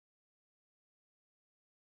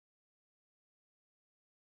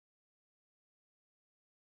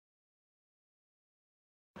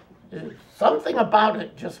Something about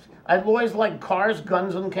it just, I've always liked cars,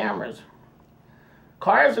 guns, and cameras.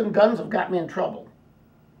 Cars and guns have got me in trouble.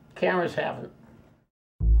 Cameras haven't.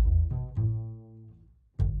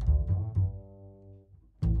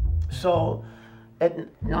 So at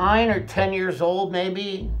 9 or 10 years old,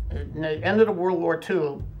 maybe, at the end of the World War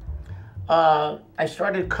II, I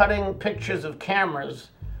started cutting pictures of cameras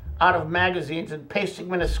out of magazines and pasting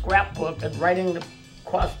them in a scrapbook and writing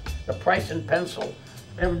the price in pencil.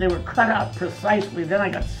 And they were cut out precisely. Then I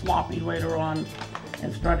got sloppy later on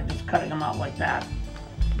and started just cutting them out like that.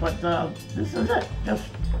 But this is it, just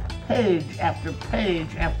page after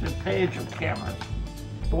page after page of cameras.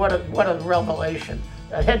 What a revelation.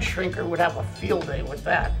 A head shrinker would have a field day with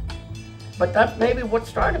that. But that's maybe what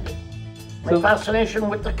started it. My fascination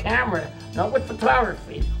with the camera, not with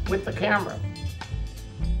photography, with the camera.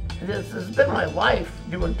 This has been my life,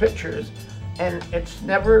 doing pictures, and it's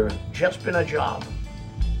never just been a job.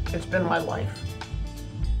 It's been my life.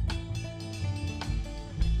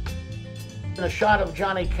 In a shot of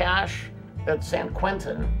Johnny Cash at San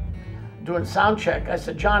Quentin, doing sound check, I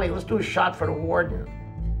said, Johnny, let's do a shot for the warden.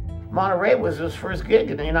 Monterey was his first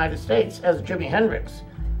gig in the United States as Jimi Hendrix.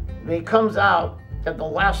 And he comes out at the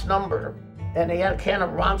last number, and he had a can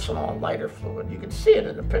of Roncinol lighter fluid. You can see it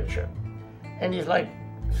in the picture. And he's like,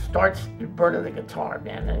 starts burning the guitar,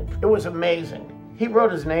 man. And it was amazing. He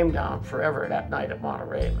wrote his name down forever that night at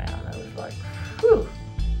Monterey, man. I was like, whew.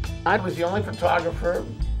 I was the only photographer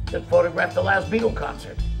that photographed the last Beatle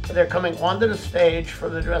concert. They're coming onto the stage for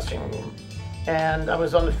the dressing room, and I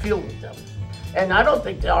was on the field with them. And I don't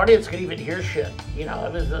think the audience could even hear shit. You know,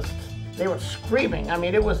 it was just, they were screaming. I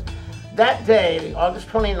mean, it was, that day, August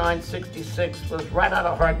 29, '66, was right out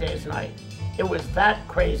of Hard Day's Night. It was that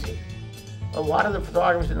crazy. A lot of the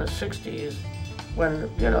photographers in the 60s, when,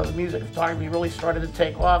 you know, the music photography really started to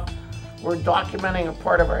take off, were documenting a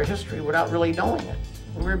part of our history without really knowing it.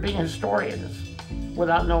 We were being historians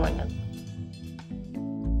without knowing it.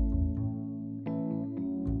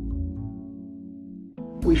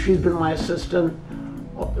 She's been my assistant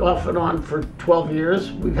off and on for 12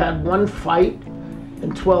 years. We've had one fight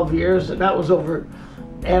in 12 years, and that was over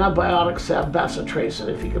antibiotic sabotracin,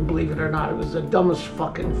 if you can believe it or not. It was the dumbest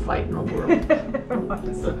fucking fight in the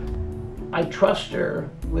world. I trust her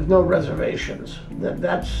with no reservations.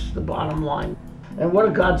 That's the bottom line. And what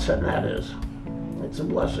a godsend that is. It's a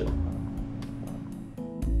blessing.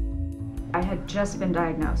 I had just been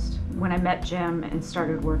diagnosed when I met Jim and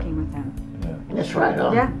started working with him. Yeah. That's right,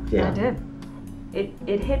 huh? Yeah, I did.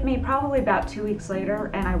 It hit me probably about 2 weeks later,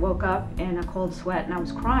 and I woke up in a cold sweat and I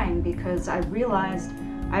was crying because I realized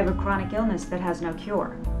I have a chronic illness that has no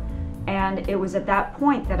cure. And it was at that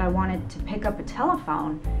point that I wanted to pick up a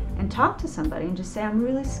telephone and talk to somebody and just say, I'm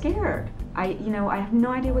really scared. I have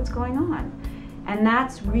no idea what's going on. And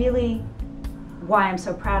that's really why I'm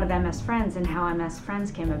so proud of MS Friends and how MS Friends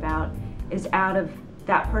came about, is out of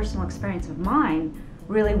that personal experience of mine,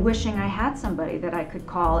 really wishing I had somebody that I could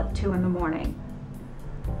call at 2 in the morning.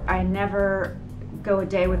 I never go a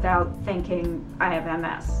day without thinking I have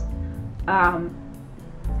MS.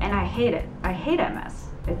 And I hate it. I hate MS.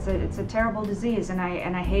 It's a terrible disease, and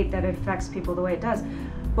I hate that it affects people the way it does.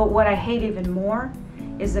 But what I hate even more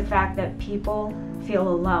is the fact that people feel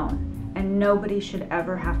alone, and nobody should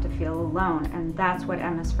ever have to feel alone, and that's what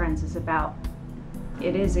MS Friends is about.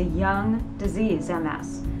 It is a young disease,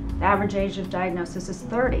 MS. The average age of diagnosis is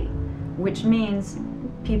 30, which means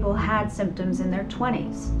people had symptoms in their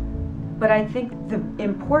 20s. But I think the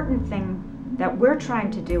important thing that we're trying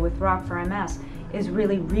to do with Rock for MS is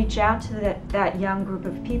really reach out to that young group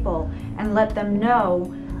of people and let them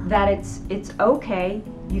know that it's okay,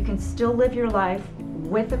 you can still live your life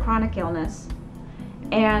with a chronic illness,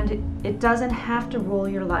 and it doesn't have to rule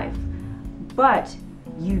your life. But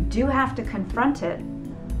you do have to confront it.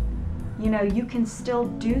 You know, you can still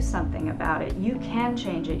do something about it. You can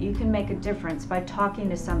change it. You can make a difference by talking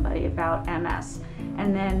to somebody about MS,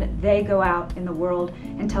 and then they go out in the world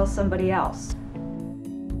and tell somebody else.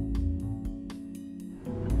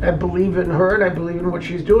 I believe in her, and I believe in what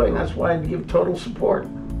she's doing. That's why I give total support.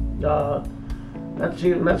 That's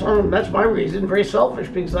my reason. Very selfish,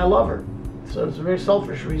 because I love her. So it's a very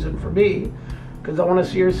selfish reason for me, because I want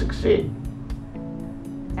to see her succeed.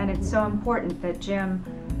 And it's so important that Jim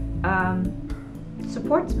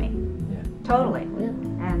supports me. Yeah. Totally. Yeah.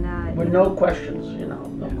 And with no questions,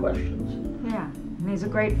 no questions. Yeah, and he's a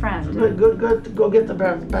great friend. Good. Go get the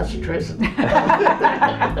bacitracin.